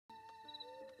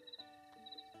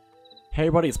Hey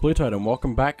everybody, it's BlueToad and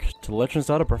welcome back to The Legend of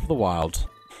Zelda Breath of the Wild.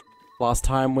 Last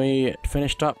time we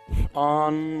finished up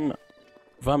on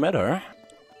Meadow,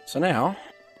 so now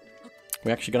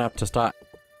we're actually gonna have to start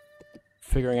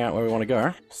figuring out where we want to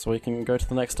go so we can go to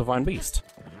the next Divine Beast.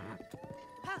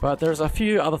 But there's a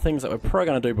few other things that we're probably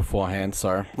gonna do beforehand,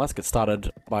 so let's get started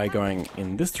by going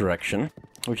in this direction,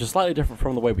 which is slightly different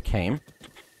from the way we came.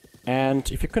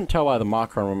 And if you couldn't tell by the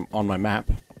marker on my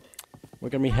map, we're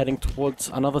going to be heading towards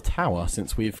another tower,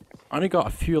 since we've only got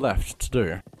a few left to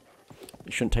do.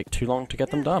 It shouldn't take too long to get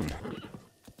them done.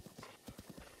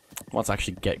 Let's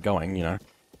actually get going, you know.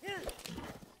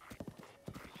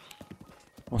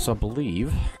 Also, I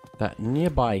believe that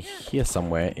nearby here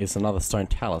somewhere is another stone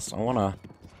talus.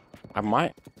 I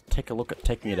might take a look at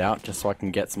taking it out just so I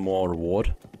can get some more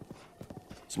reward.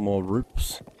 Some more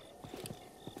roops.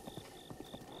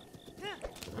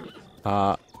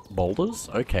 Boulders?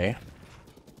 Okay.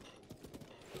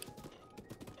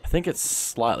 I think it's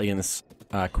slightly in this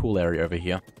cool area over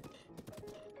here.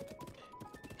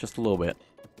 Just a little bit.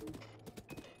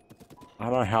 I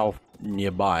don't know how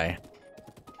nearby,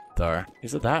 though.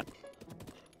 Is it that?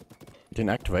 It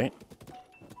didn't activate.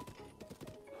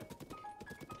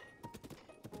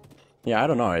 Yeah, I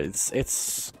don't know.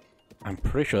 It's. I'm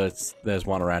pretty sure there's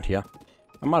one around here.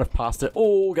 I might have passed it.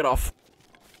 Oh, get off!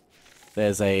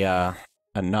 There's a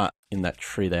nut in that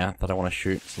tree there that I want to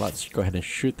shoot. So let's go ahead and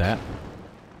shoot that.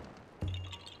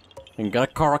 And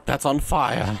got a Korok that's on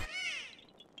fire.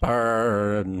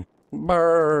 Burn!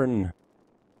 Burn!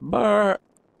 Burn!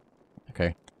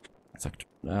 Okay.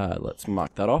 Let's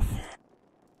mark that off.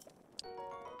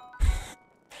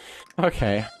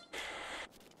 Okay.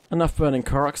 Enough burning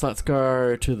Koroks, let's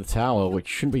go to the tower, which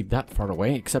shouldn't be that far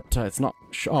away, except it's not...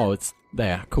 oh, it's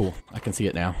there. Cool. I can see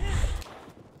it now.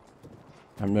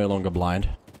 I'm no longer blind.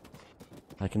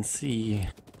 I can see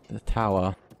the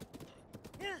tower.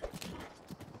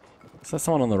 Is there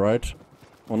someone on the road?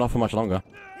 Well, not for much longer.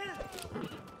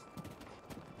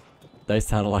 They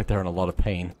sounded like they're in a lot of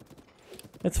pain.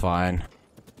 It's fine.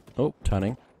 Oh,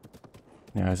 turning.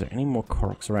 Now, is there any more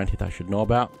Koroks around here that I should know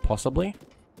about? Possibly.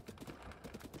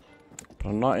 But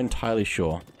I'm not entirely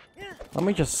sure. Let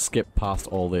me just skip past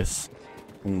all this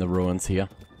in the ruins here.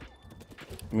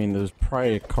 I mean, there's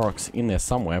probably Koroks in there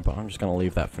somewhere, but I'm just going to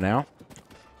leave that for now.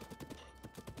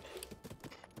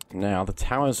 Now, the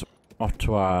tower's off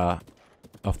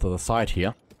to the side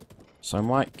here, so I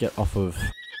might get off of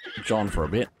John for a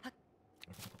bit.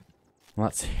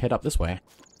 Let's head up this way.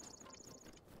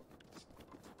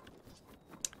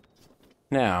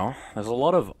 Now, there's a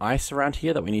lot of ice around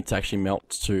here that we need to actually melt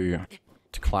to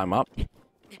climb up.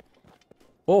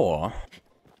 Or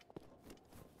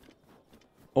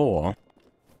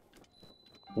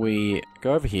we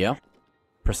go over here,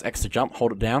 press X to jump,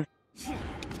 hold it down,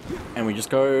 and we just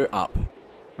go up.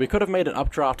 We could have made an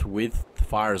updraft with the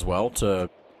fire as well to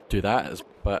do that,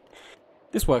 but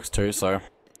this works too, so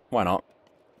why not?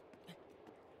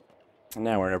 And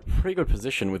now we're in a pretty good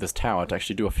position with this tower to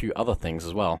actually do a few other things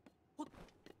as well.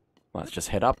 Let's just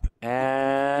head up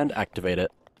and activate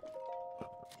it.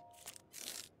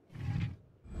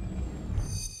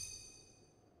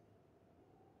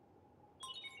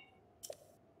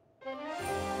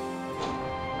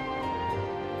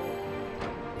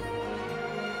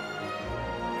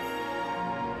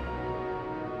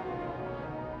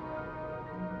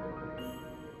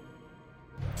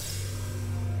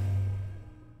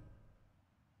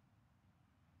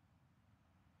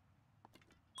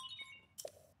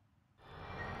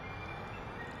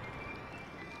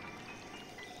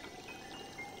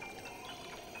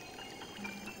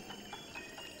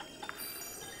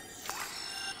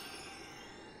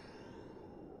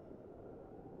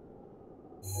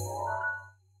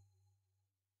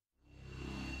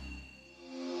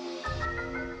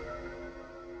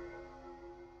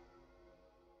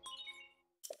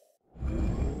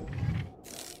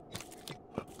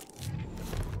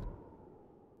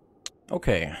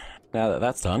 Okay, now that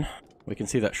that's done, we can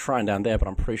see that shrine down there, but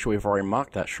I'm pretty sure we've already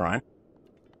marked that shrine.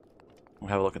 We'll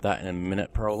have a look at that in a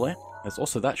minute, probably. There's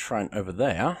also that shrine over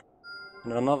there,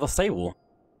 and another stable.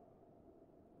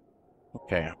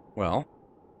 Okay, well,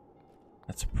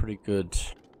 that's a pretty good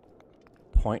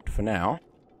point for now.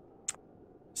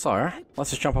 So,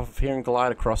 let's just jump off of here and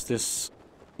glide across this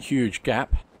huge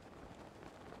gap,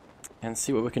 and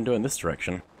see what we can do in this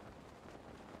direction.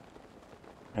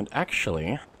 And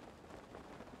actually...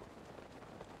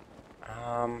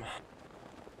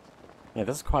 yeah,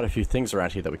 there's quite a few things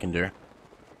around here that we can do. A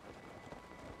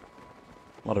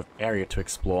lot of area to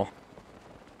explore.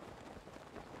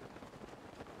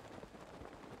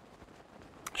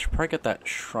 I should probably get that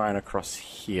shrine across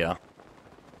here.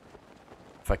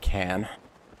 if I can.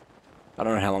 I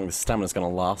don't know how long this stamina's gonna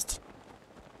last.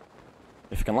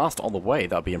 If it can last all the way,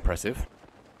 that'd be impressive.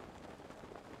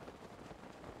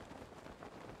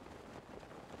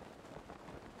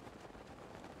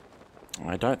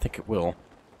 I don't think it will.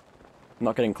 I'm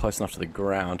not getting close enough to the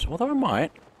ground, although I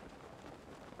might.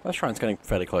 That shrine's getting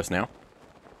fairly close now.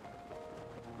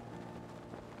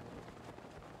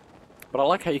 But I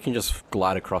like how you can just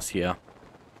glide across here.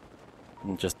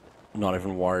 And just not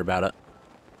even worry about it.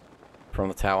 From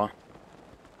the tower.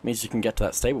 Means you can get to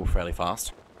that stable fairly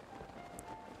fast.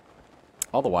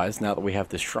 Otherwise, now that we have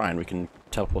this shrine, we can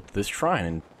teleport to this shrine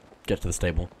and get to the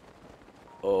stable.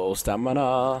 Oh,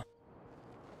 stamina!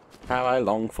 How I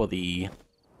long for thee.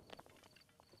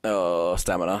 Oh,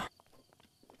 stamina.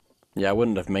 Yeah, I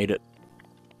wouldn't have made it.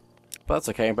 But that's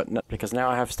okay, because now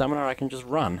I have stamina, I can just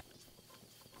run.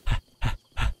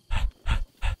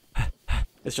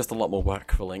 It's just a lot more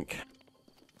work for Link.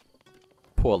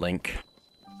 Poor Link.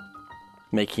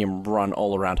 Making him run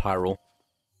all around Hyrule.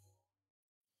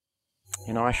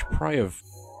 You know, I should probably have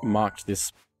marked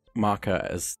this marker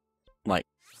as, like,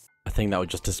 a thing that would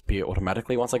just disappear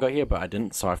automatically once I got here, but I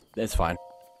didn't, so it's fine.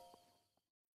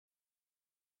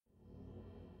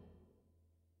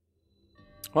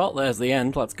 Well, there's the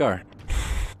end. Let's go.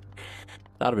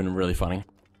 That'd have been really funny.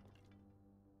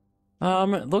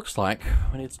 It looks like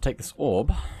we need to take this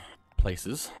orb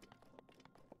places.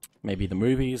 Maybe the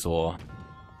movies or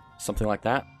something like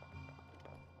that.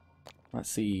 Let's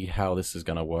see how this is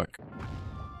gonna work.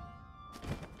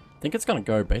 I think it's gonna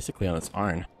go basically on its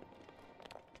own.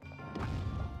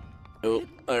 Oh,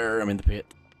 I'm in the pit.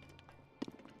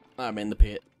 I'm in the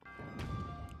pit.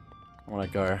 I wanna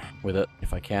go with it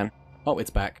if I can. Oh,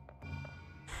 it's back.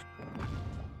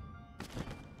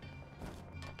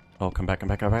 Oh, come back, come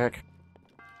back, come back.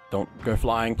 Don't go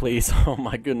flying, please. Oh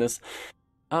my goodness.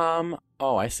 Oh,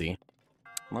 I see.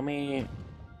 Let me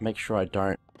make sure I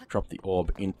don't drop the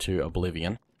orb into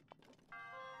oblivion.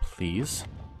 Please.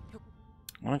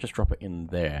 I want to just drop it in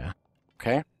there.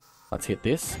 Okay, let's hit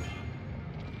this.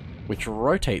 Which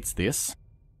rotates this.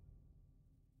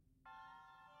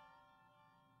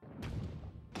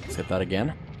 Let's hit that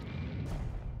again.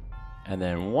 And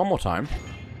then one more time.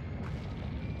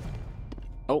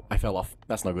 Oh, I fell off.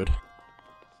 That's no good.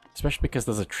 Especially because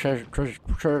there's a treasure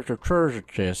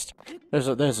chest. There's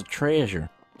a treasure.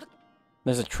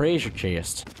 There's a treasure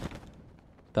chest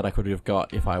that I could have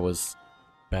got if I was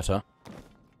better.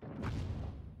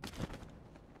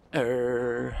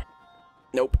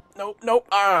 Nope, nope, nope.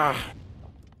 Ah!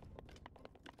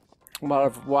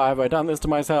 Why have I done this to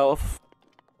myself?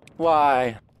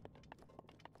 Why?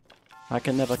 I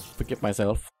can never forgive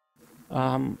myself.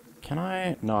 Can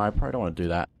I? No, I probably don't want to do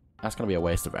that. That's gonna be a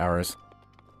waste of arrows.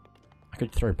 I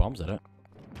could throw bombs at it.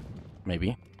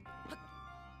 Maybe.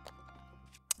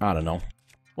 I don't know.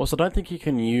 Also, I don't think you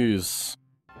can use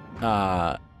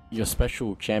your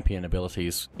special champion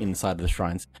abilities inside the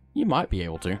shrines. You might be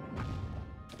able to,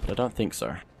 but I don't think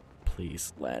so.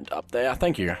 Please land up there.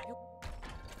 Thank you.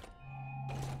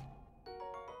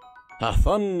 A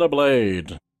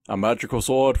Thunderblade! A magical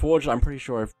sword forged. I'm pretty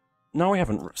sure I've... No, we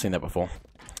haven't seen that before.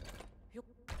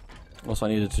 Also, I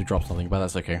needed to drop something, but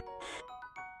that's okay.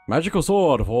 Magical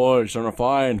sword forged and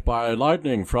refined by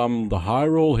lightning from the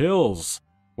Hyrule Hills.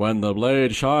 When the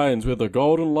blade shines with a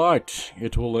golden light,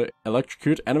 it will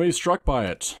electrocute enemies struck by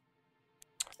it.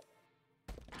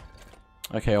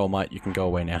 Okay, Almight, you can go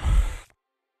away now.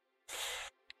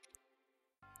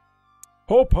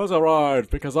 Hope has arrived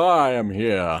because I am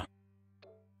here.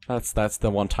 That's the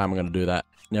one time I'm gonna do that.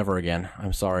 Never again.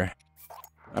 I'm sorry.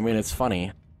 I mean, it's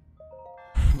funny.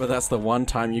 But that's the one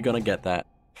time you're gonna get that.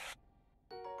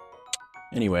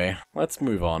 Anyway, let's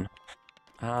move on.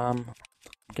 I'm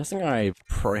guessing I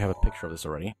probably have a picture of this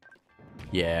already.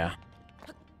 Yeah.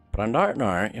 But I don't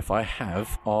know if I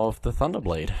have of the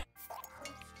Thunderblade.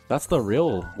 That's the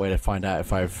real way to find out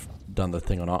if I've done the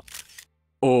thing or not.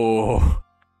 Oh,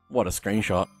 what a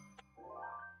screenshot.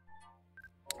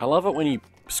 I love it when you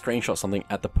screenshot something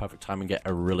at the perfect time and get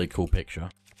a really cool picture.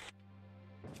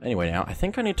 Anyway, now, I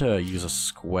think I need to use a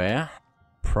square,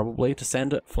 probably, to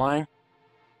send it flying.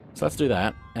 So let's do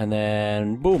that, and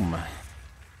then boom.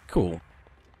 Cool.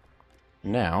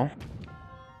 Now,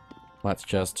 let's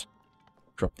just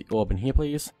drop the orb in here,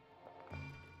 please.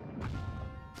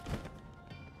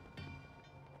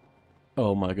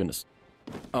 Oh my goodness.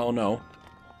 Oh no.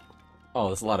 Oh,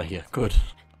 there's a ladder here. Good.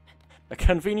 A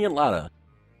convenient ladder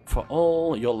for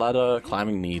all your ladder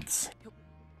climbing needs.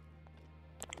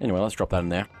 Anyway, let's drop that in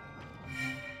there.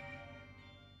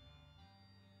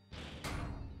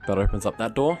 That opens up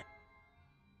that door.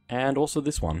 And also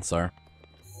this one, so...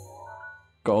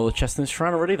 Got all the chests in this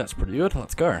shrine already, that's pretty good,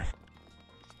 let's go.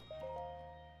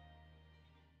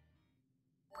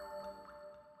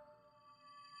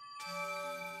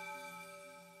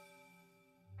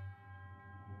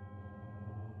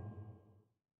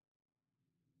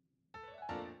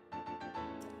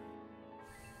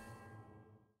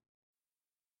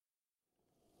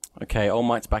 Okay,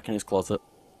 Almight's back in his closet.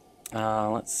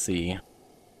 Let's see.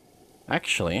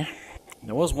 Actually,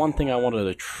 there was one thing I wanted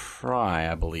to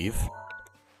try, I believe.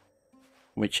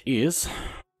 Which is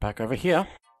back over here.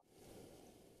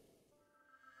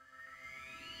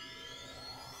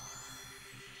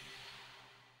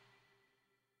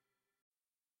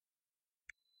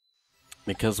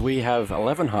 Because we have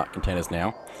 11 heart containers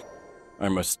now.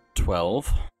 Almost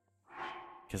 12.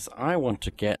 Because I want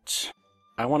to get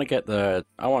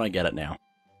it now.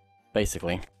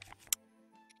 Basically.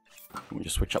 Let me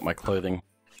just switch up my clothing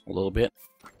a little bit.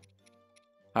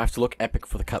 I have to look epic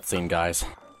for the cutscene, guys.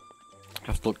 I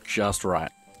have to look just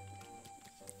right.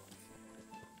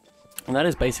 And that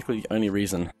is basically the only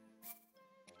reason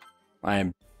I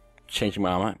am changing my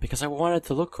armor, because I want it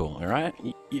to look cool, alright?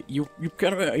 You're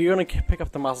gonna pick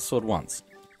up the Master Sword once.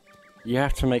 You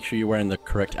have to make sure you're wearing the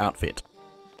correct outfit.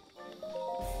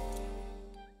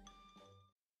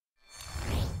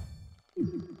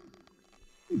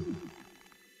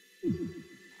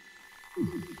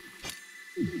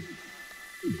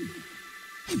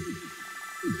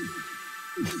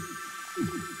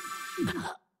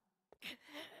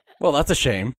 Well, that's a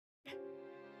shame.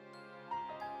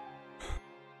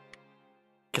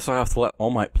 Guess I have to let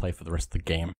Almight play for the rest of the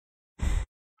game.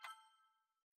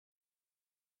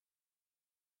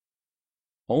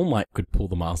 Almight could pull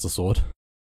the Master Sword.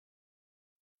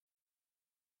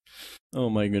 Oh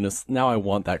my goodness, now I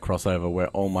want that crossover where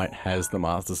Almight has the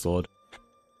Master Sword.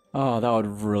 Oh, that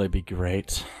would really be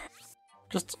great.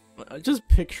 Just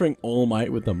picturing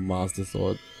Almight with the Master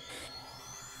Sword.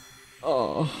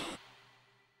 Oh.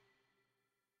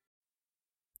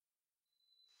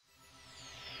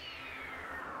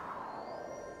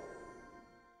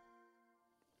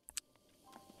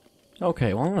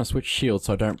 Okay, well I'm gonna switch shields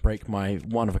so I don't break my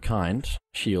one-of-a-kind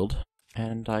shield.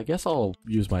 And I guess I'll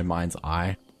use my Mind's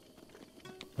Eye.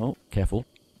 Oh, careful.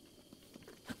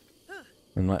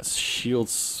 And let's shield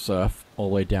surf all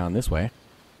the way down this way.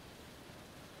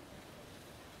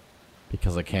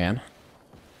 Because I can.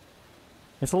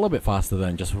 It's a little bit faster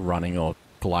than just running or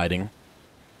gliding.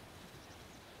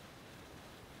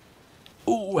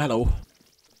 Ooh, hello.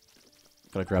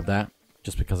 Gotta grab that,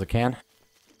 just because I can.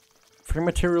 Free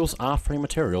materials are free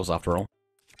materials, after all.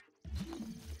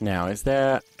 Now, is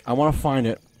there... I want to find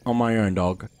it on my own,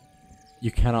 dog.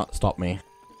 You cannot stop me.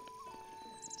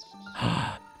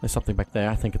 There's something back there.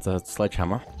 I think it's a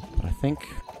sledgehammer. But I think...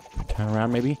 turn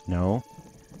around, maybe? No.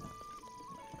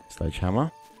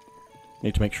 Sledgehammer.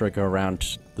 Need to make sure I go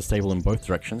around the stable in both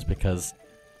directions, because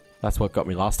that's what got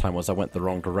me last time, was I went the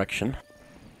wrong direction.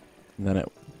 And then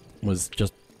it was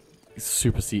just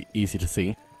super easy to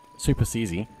see. Super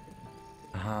easy.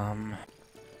 Oh,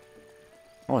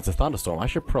 it's a thunderstorm. I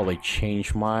should probably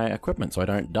change my equipment so I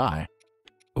don't die.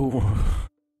 Ooh.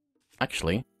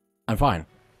 Actually, I'm fine.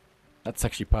 That's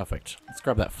actually perfect. Let's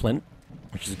grab that flint,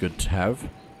 which is good to have,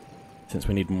 since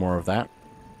we need more of that.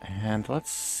 And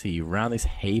let's see, around these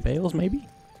hay bales, maybe?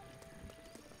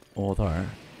 Although,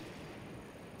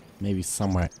 maybe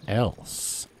somewhere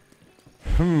else.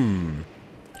 Gonna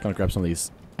grab some of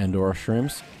these Endora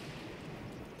shrooms.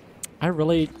 I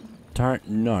really don't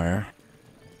know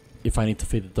if I need to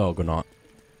feed the dog or not.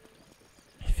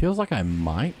 It feels like I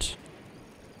might.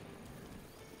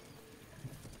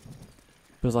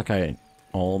 Feels like I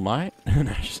all might.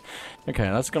 Okay,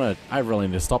 that's gonna... I really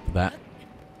need to stop with that.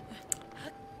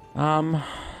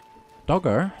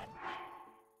 Doggo.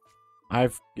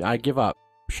 I give up.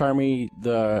 Show me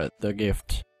the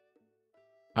gift.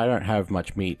 I don't have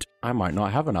much meat. I might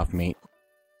not have enough meat.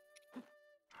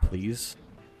 Please.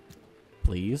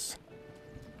 Please.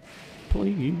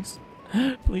 Please.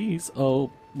 Please.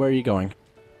 Oh, where are you going?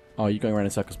 Oh, you're going around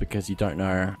in circles because you don't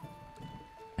know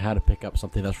how to pick up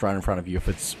something that's right in front of you if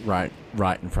it's right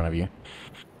in front of you.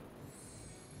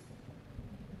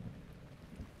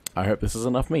 I hope this is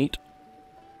enough meat.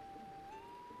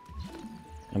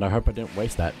 And I hope I didn't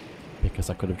waste that, because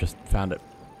I could have just found it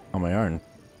on my own.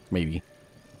 Maybe.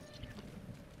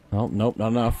 Oh, nope, not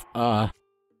enough. Oh,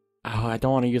 I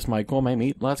don't want to use my gourmet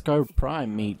meat. Let's go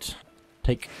prime meat.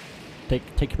 Take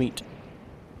meat.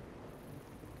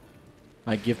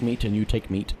 I give meat and you take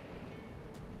meat.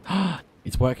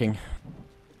 It's working.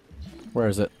 Where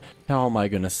is it? Oh my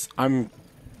goodness. I'm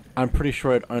pretty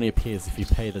sure it only appears if you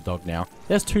pay the dog now.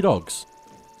 There's 2 dogs.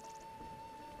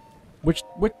 Which...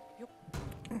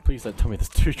 Please don't tell me there's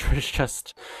 2 treasure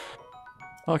chests.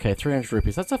 Okay, 300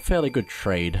 rupees. That's a fairly good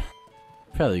trade.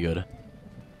 Fairly good.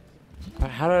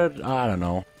 But how did... I don't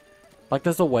know. Like,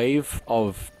 there's a wave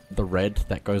of the red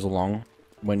that goes along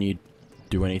when you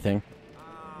do anything.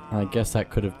 I guess that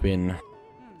could have been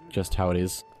just how it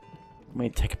is. Let me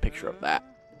take a picture of that,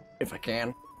 if I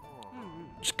can.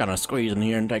 Just gonna squeeze in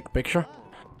here and take a picture.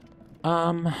 Do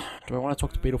I want to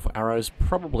talk to Beetle for arrows?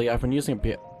 Probably. I've been using a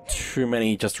bit too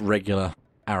many just regular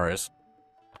arrows.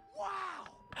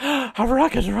 A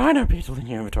rugged rhino beetle in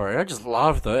your inventory. I just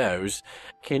love those.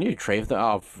 Can you trade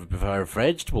them for a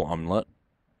vegetable omelette?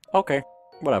 Okay,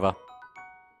 whatever.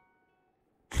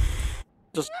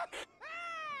 Just...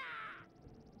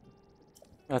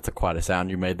 That's quite a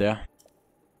sound you made there.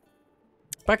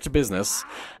 Back to business.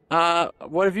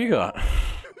 What have you got?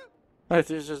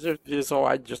 So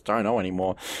I just don't know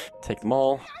anymore. Take them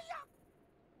all.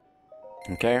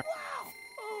 Okay.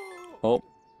 Oh.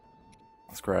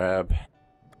 Let's grab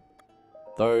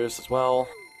those as well.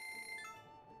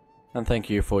 And thank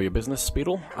you for your business,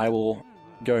 Beetle. I will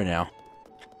go now.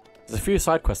 There's a few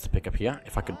side quests to pick up here,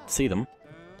 if I could see them.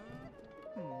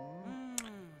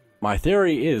 My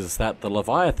theory is that the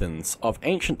Leviathans of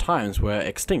ancient times were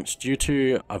extinct due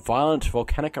to a violent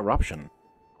volcanic eruption.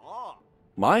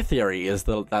 My theory is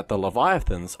that the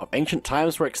Leviathans of ancient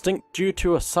times were extinct due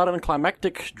to a sudden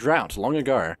climactic drought long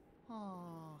ago.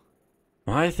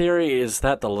 My theory is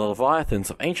that the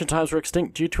Leviathans of ancient times were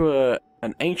extinct due to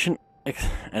an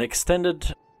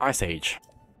extended ice age.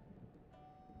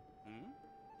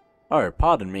 Oh,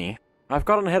 pardon me. I've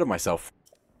gotten ahead of myself.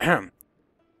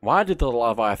 Why did the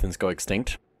Leviathans go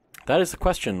extinct? That is the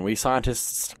question we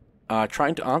scientists are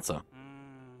trying to answer.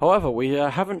 However, we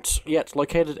haven't yet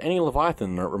located any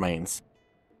Leviathan remains,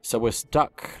 so we're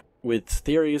stuck with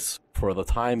theories for the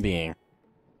time being.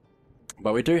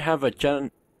 But we do have a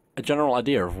general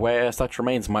idea of where such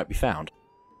remains might be found.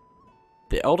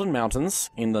 The Elden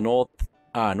Mountains in the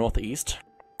northeast,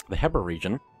 the Hebra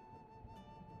region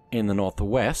in the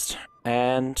northwest,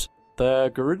 and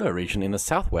the Gerudo region in the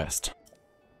southwest.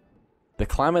 The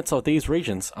climates of these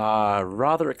regions are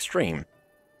rather extreme.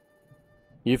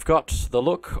 You've got the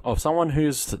look of someone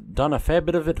who's done a fair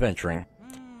bit of adventuring.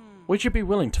 Would you be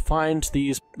willing to find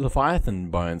these Leviathan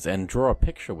bones and draw a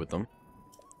picture with them?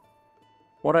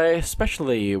 What I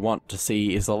especially want to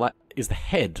see is the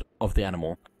head of the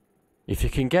animal. If you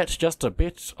can get just a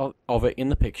bit of it in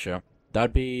the picture,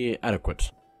 that'd be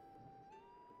adequate.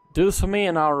 Do this for me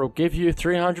and I'll give you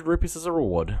 300 rupees as a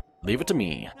reward. Leave it to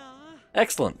me.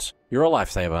 Excellent. You're a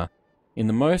lifesaver. In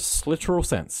the most literal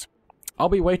sense. I'll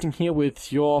be waiting here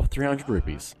with your 300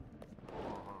 rupees.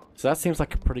 So that seems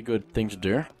like a pretty good thing to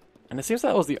do. And it seems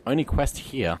that was the only quest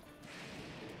here.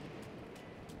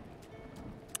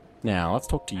 Now, let's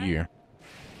talk to you.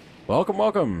 Welcome,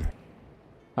 welcome!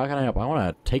 How can I help? I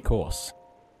want to take course.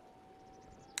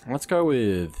 Let's go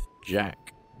with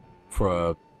Jack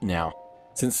for now.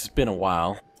 Since it's been a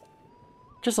while.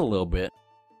 Just a little bit.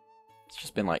 It's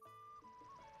just been like...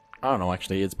 I don't know,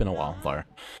 actually. It's been a while, though.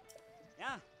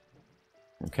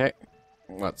 Okay.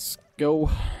 Let's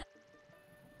go.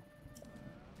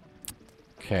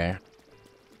 Okay.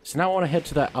 So now I want to head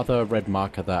to that other red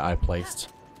marker that I placed.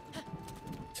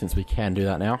 Since we can do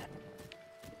that now.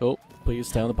 Oh, please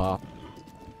stay on the path.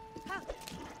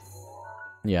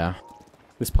 Yeah.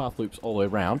 This path loops all the way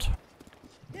around.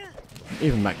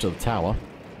 Even back to the tower.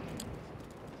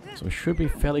 So we should be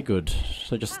fairly good.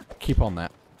 So just keep on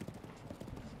that.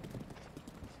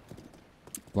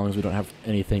 As long as we don't have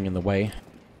anything in the way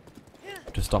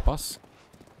to stop us.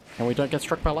 And we don't get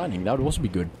struck by lightning. That would also be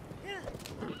good.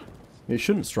 It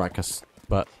shouldn't strike us,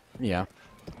 but yeah.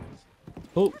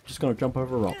 Oh, just gonna jump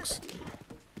over rocks.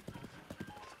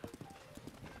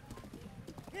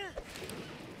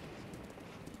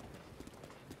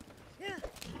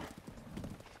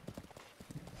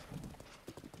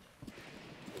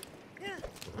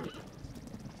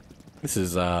 This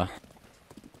is,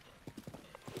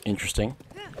 interesting.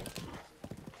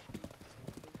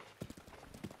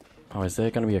 Oh, is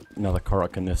there gonna be another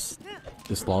Korok in this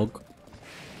log?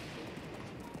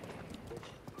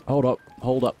 Hold up,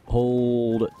 hold up,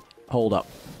 hold up.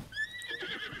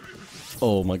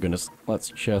 Oh my goodness. Let's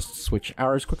just switch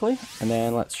arrows quickly, and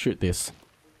then let's shoot this.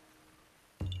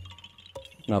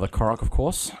 Another Korok, of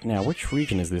course. Now, which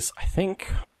region is this? I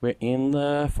think we're in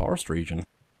the forest region.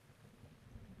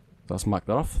 Let's mark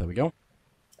that off. There we go.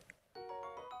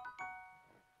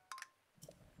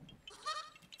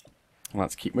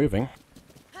 Let's keep moving.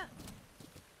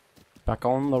 Back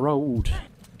on the road.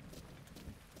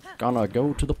 Gonna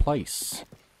go to the place.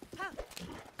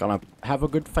 Gonna have a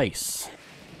good face.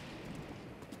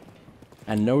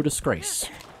 and no disgrace.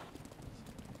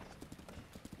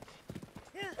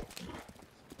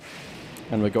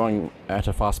 And we're going at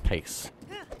a fast pace.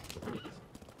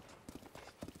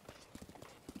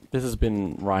 This has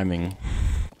been rhyming.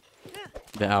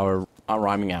 Our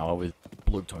rhyming hour with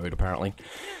BlueToad, apparently.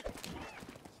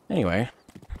 Anyway.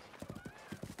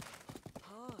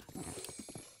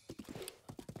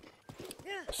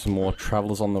 Some more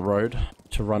travelers on the road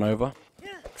to run over.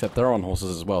 Except they're on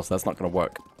horses as well, so that's not going to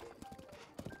work.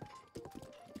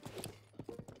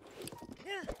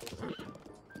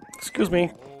 Excuse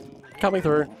me. Coming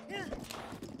through.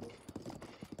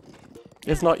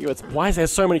 It's not you, it's... Why is there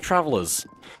so many travelers?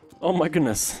 Oh my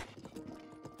goodness.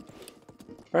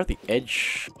 We're at the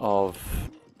edge of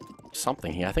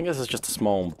something here. I think this is just a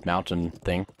small mountain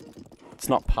thing. It's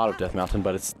not part of Death Mountain,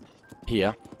 but it's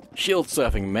here. Shield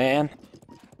surfing, man!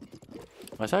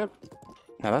 Is that...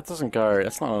 No, that doesn't go...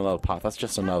 That's not another path, that's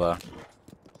just another...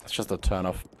 That's just a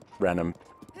turn-off random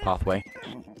pathway.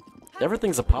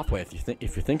 Everything's a pathway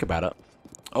if you think about it.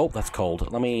 Oh, that's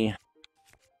cold. Let me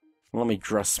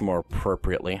dress more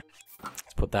appropriately.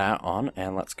 Let's put that on,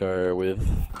 and let's go with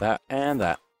that and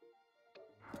that.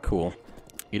 Cool.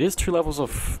 It is 2 levels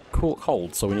of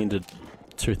cold, so we needed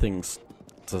 2 things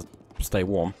to stay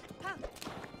warm.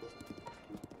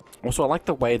 Also, I like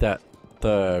the way that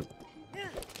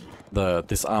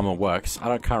this armor works.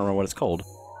 Can't remember what it's called.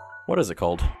 What is it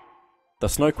called? The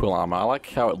Snow Quill armor. I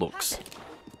like how it looks.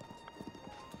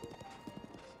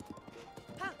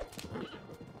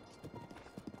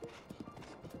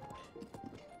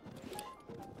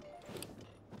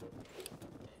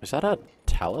 Is that a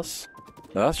talus?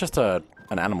 No, that's just an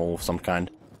animal of some kind.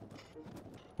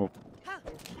 We'll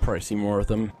probably see more of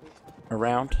them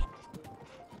around.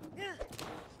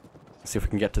 Let's see if we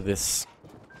can get to this,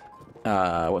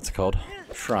 what's it called?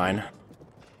 Shrine.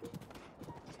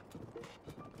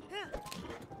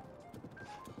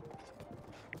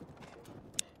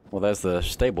 Well, there's the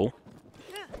stable.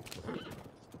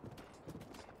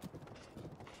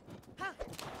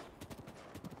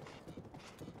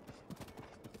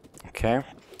 Okay.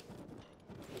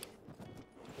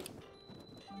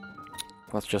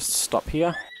 Let's just stop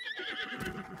here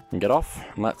and get off.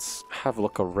 And let's have a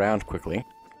look around quickly.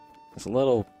 There's a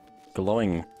little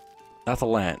glowing... That's a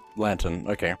lantern.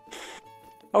 Okay.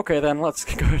 Okay then, let's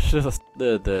go to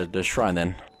the shrine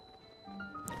then.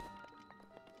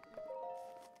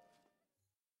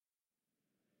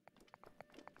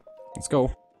 Let's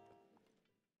go.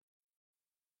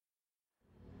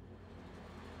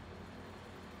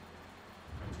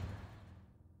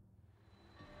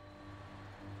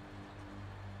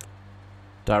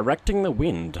 Directing the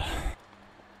wind.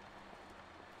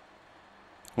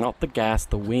 Not the gas,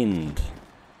 the wind.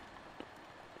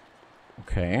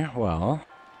 Okay, well...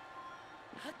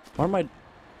 What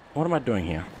am I doing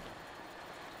here?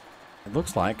 It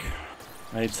looks like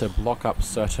I need to block up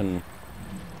certain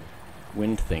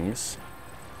wind things.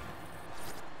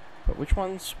 But which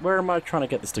ones? Where am I trying to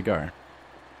get this to go?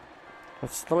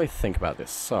 Let me think about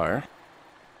this. So...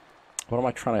 What am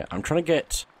I trying to... I'm trying to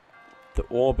get the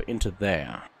orb into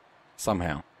there.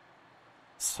 Somehow.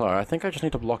 So, I think I just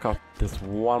need to block up this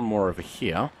one more over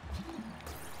here.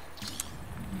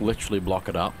 Literally block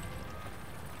it up.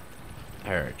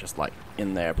 There, just like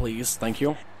in there, please. Thank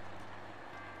you.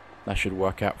 That should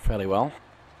work out fairly well.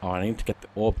 Oh, I need to get the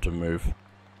orb to move.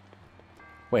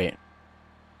 Wait.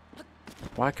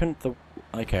 Why couldn't the...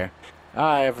 Okay.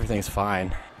 Everything's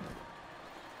fine.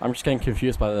 I'm just getting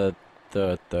confused by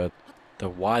the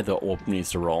why the orb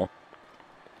needs to roll.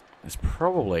 There's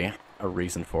probably a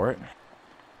reason for it.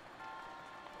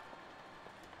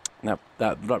 Now,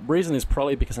 that reason is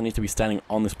probably because I need to be standing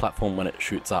on this platform when it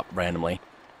shoots up randomly.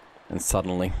 And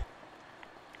suddenly.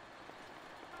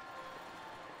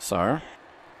 So,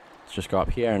 let's just go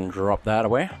up here and drop that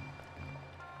away.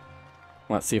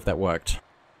 Let's see if that worked.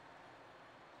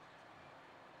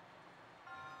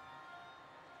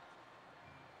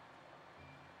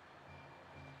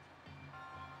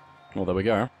 Well, there we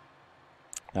go.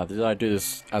 Now, did I do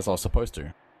this as I was supposed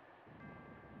to?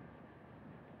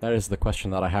 That is the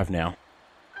question that I have now.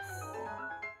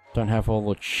 Don't have all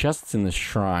the chests in this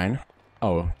shrine.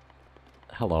 Oh.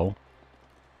 Hello.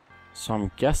 So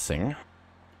I'm guessing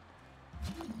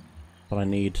that I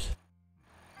need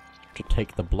to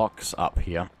take the blocks up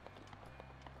here.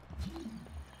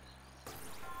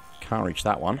 Can't reach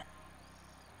that one.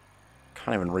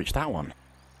 Can't even reach that one.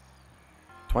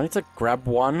 Do I need to grab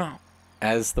one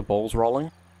as the ball's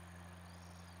rolling?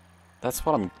 That's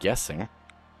what I'm guessing.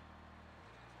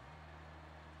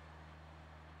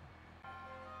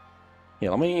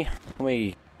 Yeah, let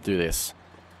me do this.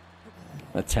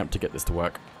 Attempt to get this to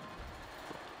work.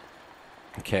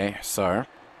 Okay, so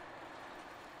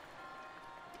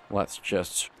let's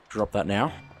just drop that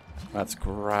now. Let's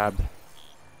grab...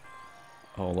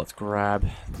 Oh, let's grab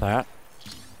that.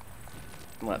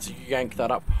 Let's yank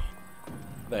that up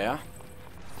there.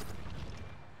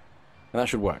 And that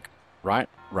should work. Right?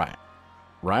 Right.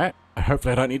 Right?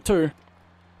 Hopefully I don't need two.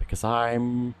 Because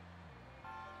I'm...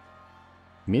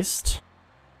 Missed?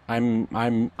 I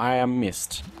am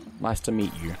missed. Nice to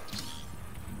meet you.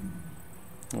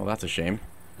 Well, that's a shame.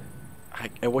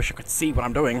 I wish I could see what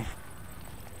I'm doing.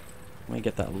 Let me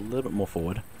get that a little bit more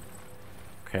forward.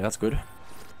 Okay, that's good.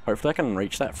 Hopefully I can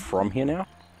reach that from here now.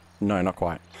 No, not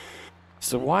quite.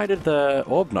 So why did the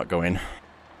orb not go in?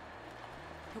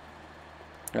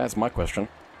 That's my question.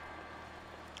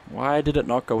 Why did it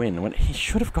not go in when he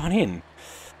should have gone in?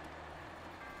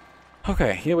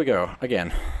 Okay, here we go.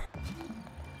 Again.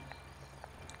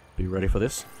 Be ready for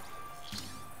this.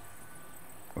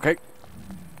 Okay.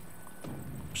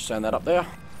 Send that up there.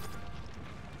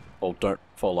 Oh, don't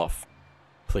fall off.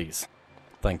 Please.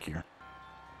 Thank you.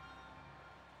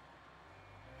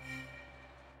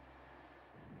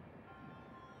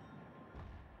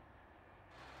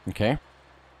 Okay.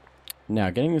 Now,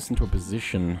 getting this into a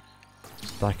position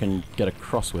that I can get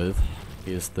across with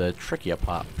is the trickier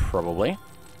part, probably.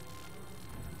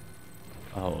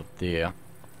 Oh dear.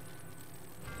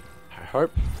 I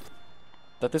hope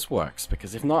that this works,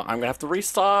 because if not, I'm gonna have to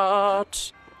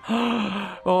restart!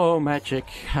 Oh, magic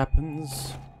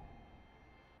happens.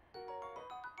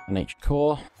 An H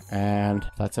core, and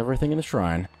that's everything in the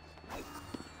shrine.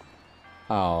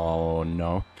 Oh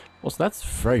no. Also, that's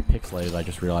very pixelated, I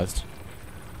just realized.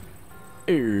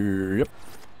 Yep.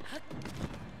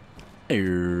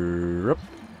 Yep.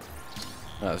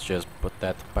 Let's just put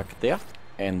that back there.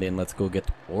 And then let's go get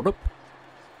orb.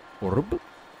 Orb.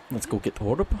 Let's go get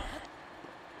orb.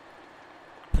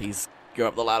 Please go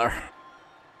up the ladder.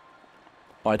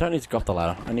 Oh, I don't need to go up the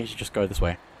ladder. I need to just go this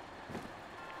way.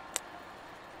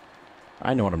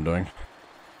 I know what I'm doing.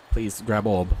 Please grab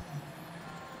orb.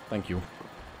 Thank you.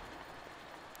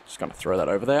 Just gonna throw that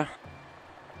over there.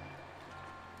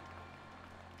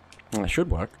 And that should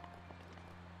work.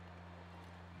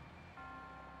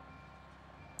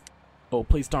 Oh,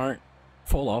 please don't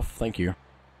fall off. Thank you.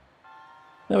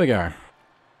 There we go.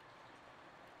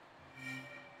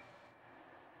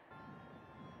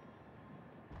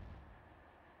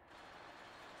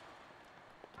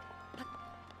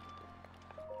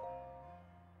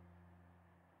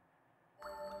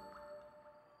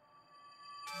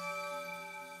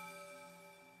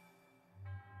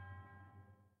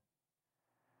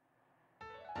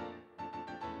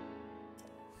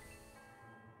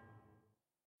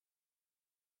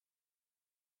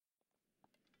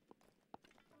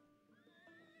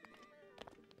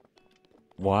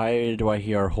 Why do I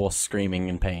hear a horse screaming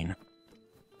in pain?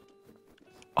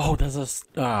 Oh, there's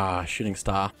a shooting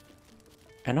star.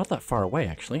 And not that far away,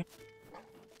 actually.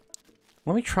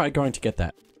 Let me try going to get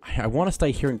that. I want to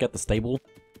stay here and get the stable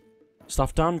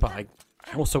stuff done, but I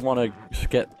also want to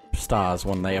get stars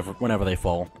whenever they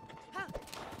fall.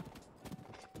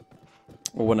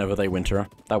 Or whenever they winter.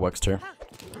 That works too.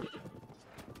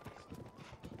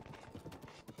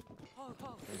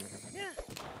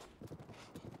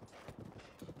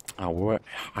 Oh,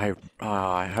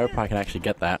 I hope I can actually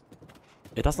get that.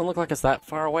 It doesn't look like it's that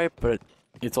far away, but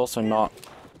it's also not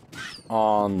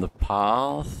on the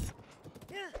path.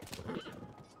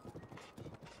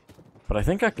 But I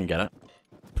think I can get it.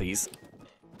 Please.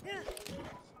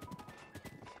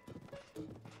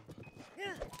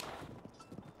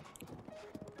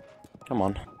 Come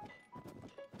on.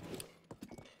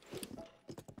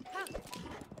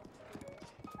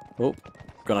 Oh,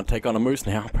 gonna take on a moose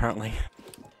now, apparently.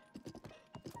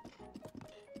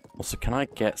 Also, can I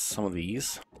get some of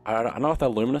these? I don't know if they're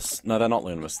luminous. No, they're not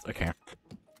luminous. Okay.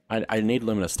 I need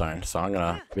luminous stone, so I'm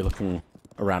gonna be looking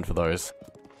around for those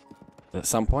at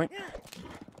some point.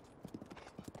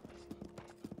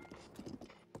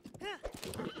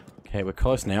 Okay, we're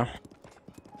close now.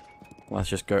 Let's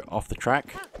just go off the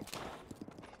track.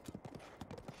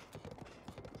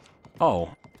 Oh,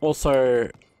 also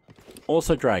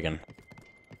dragon.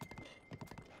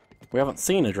 We haven't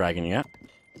seen a dragon yet.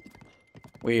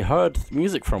 We heard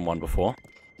music from one before.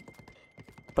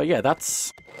 But yeah, that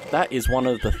is one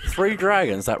of the 3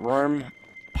 dragons that roam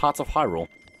parts of Hyrule.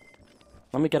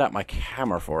 Let me get out my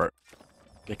camera for it,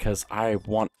 because I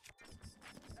want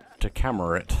to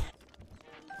camera it.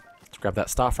 Let's grab that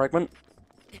star fragment.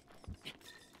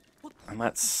 And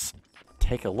let's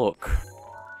take a look.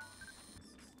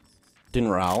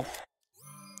 Dinral.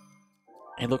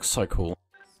 It looks so cool.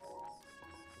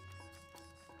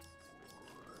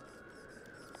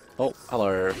 Oh,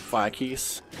 hello, fire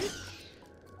keys.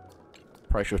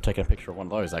 Probably should have taken a picture of one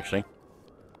of those, actually.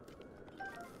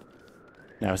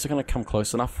 Now, is it going to come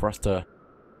close enough for us to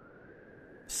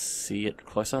see it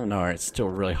closer? No, it's still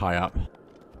really high up.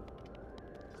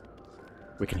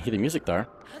 We can hear the music, though.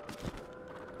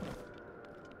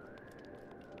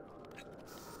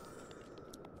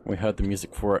 We heard the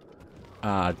music for it,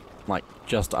 like,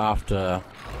 just after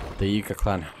the Yucca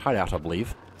Clan hideout, I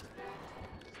believe.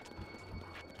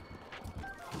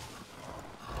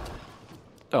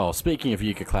 Oh, speaking of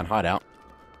Yucca Clan hideout,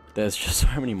 there's just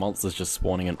so many monsters just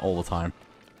spawning in all the time.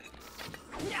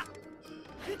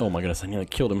 Oh my goodness, I nearly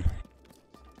killed him.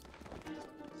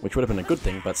 Which would have been a good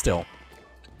thing, but still.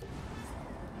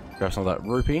 Grab some of that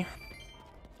rupee.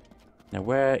 Now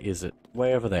where is it?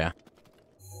 Way over there.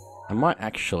 I might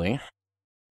actually...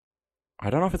 I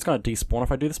don't know if it's going to despawn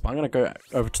if I do this, but I'm going to go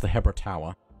over to the Hebra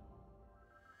Tower.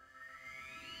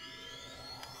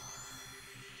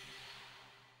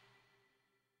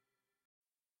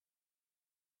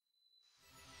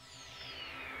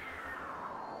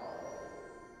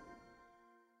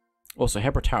 Also,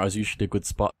 Hebra Tower is usually a good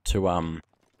spot to,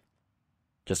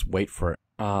 just wait for it.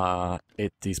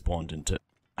 It despawned, didn't it?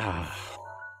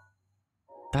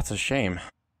 That's a shame.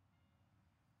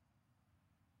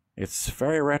 It's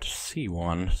very rare to see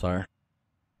one, so...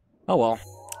 Oh well.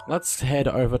 Let's head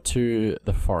over to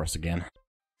the forest again.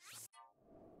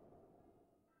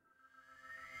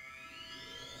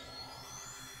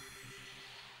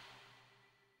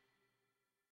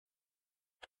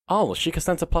 Oh, Sheikah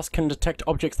Sensor Plus can detect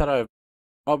objects that are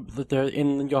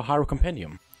in your Hyrule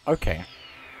Compendium. Okay.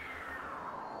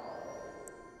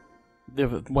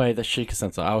 The way the Sheikah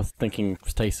Sensor, I was thinking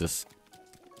Stasis.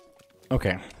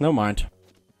 Okay, never mind.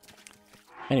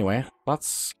 Anyway,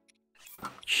 let's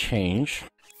change.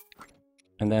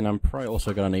 And then I'm probably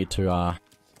also gonna need to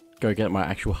go get my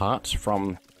actual heart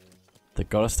from the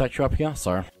goddess statue up here,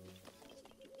 so...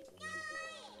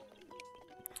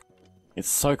 It's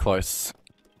so close.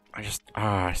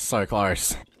 So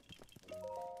close.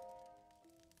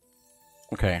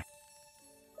 Okay.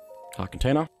 Heart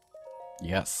container?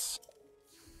 Yes.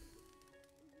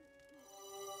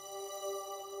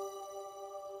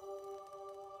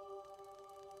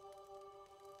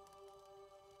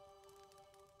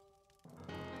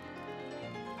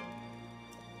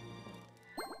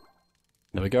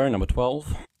 There we go, number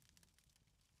 12.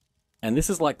 And this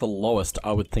is like the lowest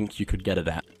I would think you could get it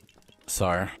at.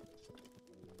 So,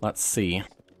 let's see.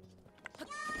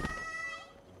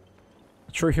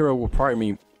 A true hero will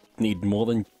probably need more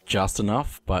than just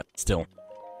enough, but still.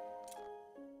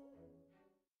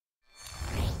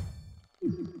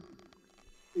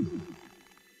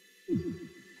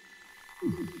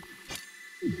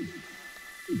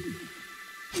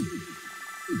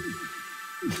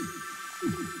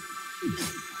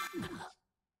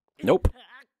 Nope.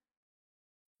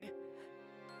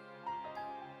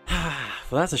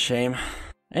 Well, that's a shame.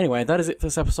 Anyway, that is it for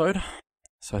this episode.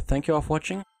 So thank you all for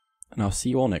watching, and I'll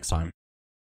see you all next time.